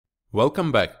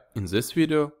Welcome back. In this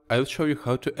video, I'll show you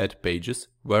how to add pages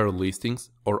where listings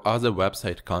or other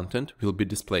website content will be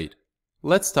displayed.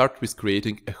 Let's start with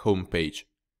creating a home page.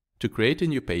 To create a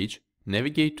new page,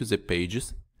 navigate to the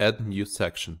Pages, Add New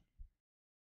section.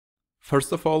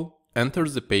 First of all, enter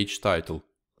the page title,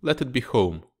 let it be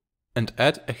Home, and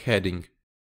add a heading.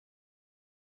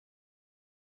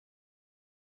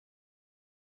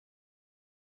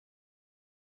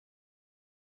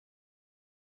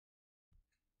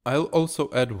 I'll also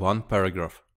add one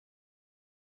paragraph.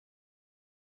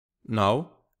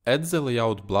 Now, add the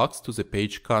layout blocks to the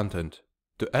page content.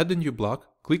 To add a new block,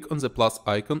 click on the plus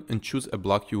icon and choose a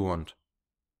block you want.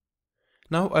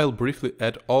 Now I'll briefly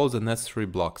add all the necessary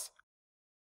blocks.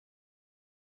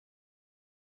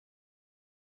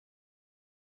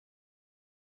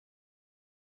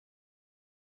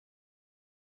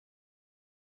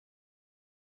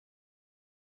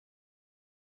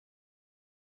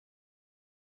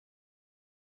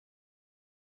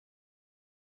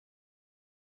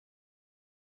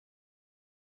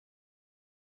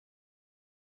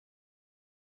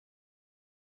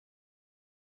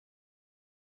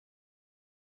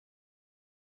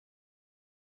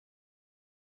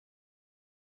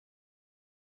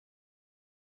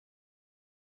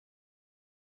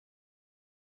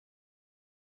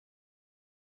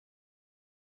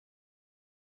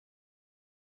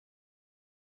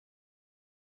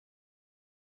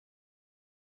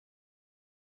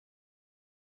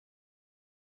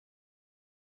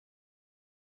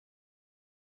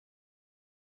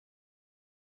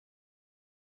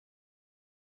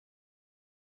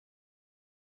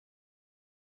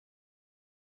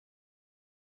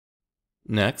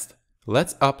 Next,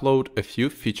 let's upload a few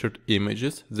featured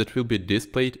images that will be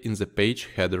displayed in the page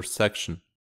header section.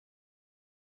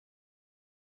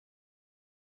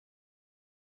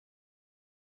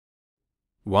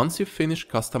 Once you finish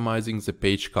customizing the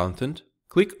page content,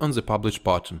 click on the Publish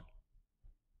button.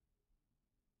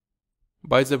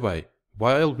 By the way,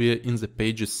 while we're in the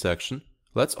Pages section,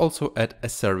 let's also add a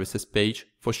Services page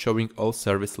for showing all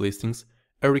service listings,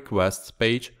 a Requests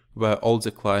page where all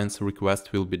the client's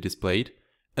requests will be displayed,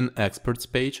 an Experts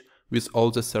page with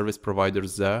all the service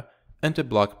providers there, and a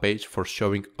blog page for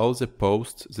showing all the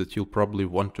posts that you'll probably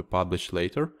want to publish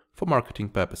later for marketing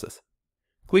purposes.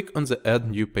 Click on the Add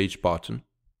New Page button.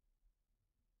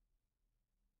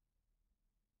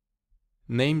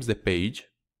 Name the page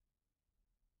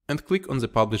and click on the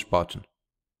Publish button.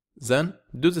 Then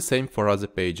do the same for other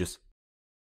pages.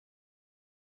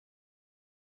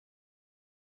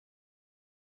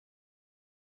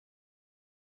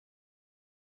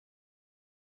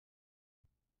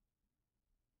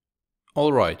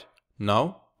 Alright,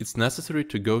 now it's necessary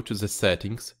to go to the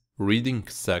Settings, Reading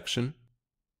section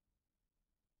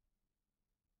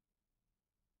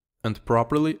and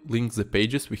properly link the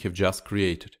pages we have just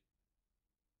created.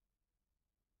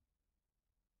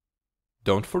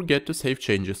 Don't forget to save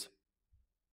changes.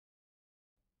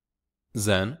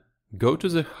 Then go to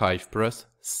the WordPress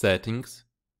Settings,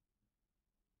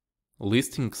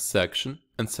 Listings section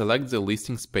and select the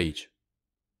Listings page.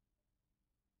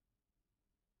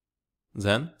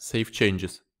 Then save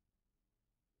changes.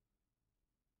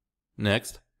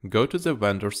 Next, go to the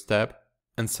Vendors tab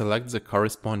and select the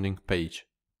corresponding page.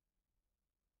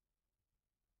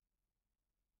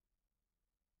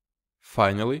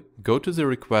 Finally, go to the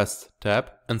Requests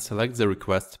tab and select the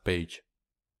Requests page.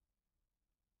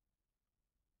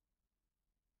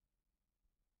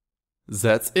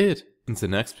 That's it! In the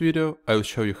next video, I'll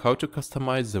show you how to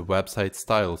customize the website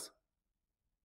styles.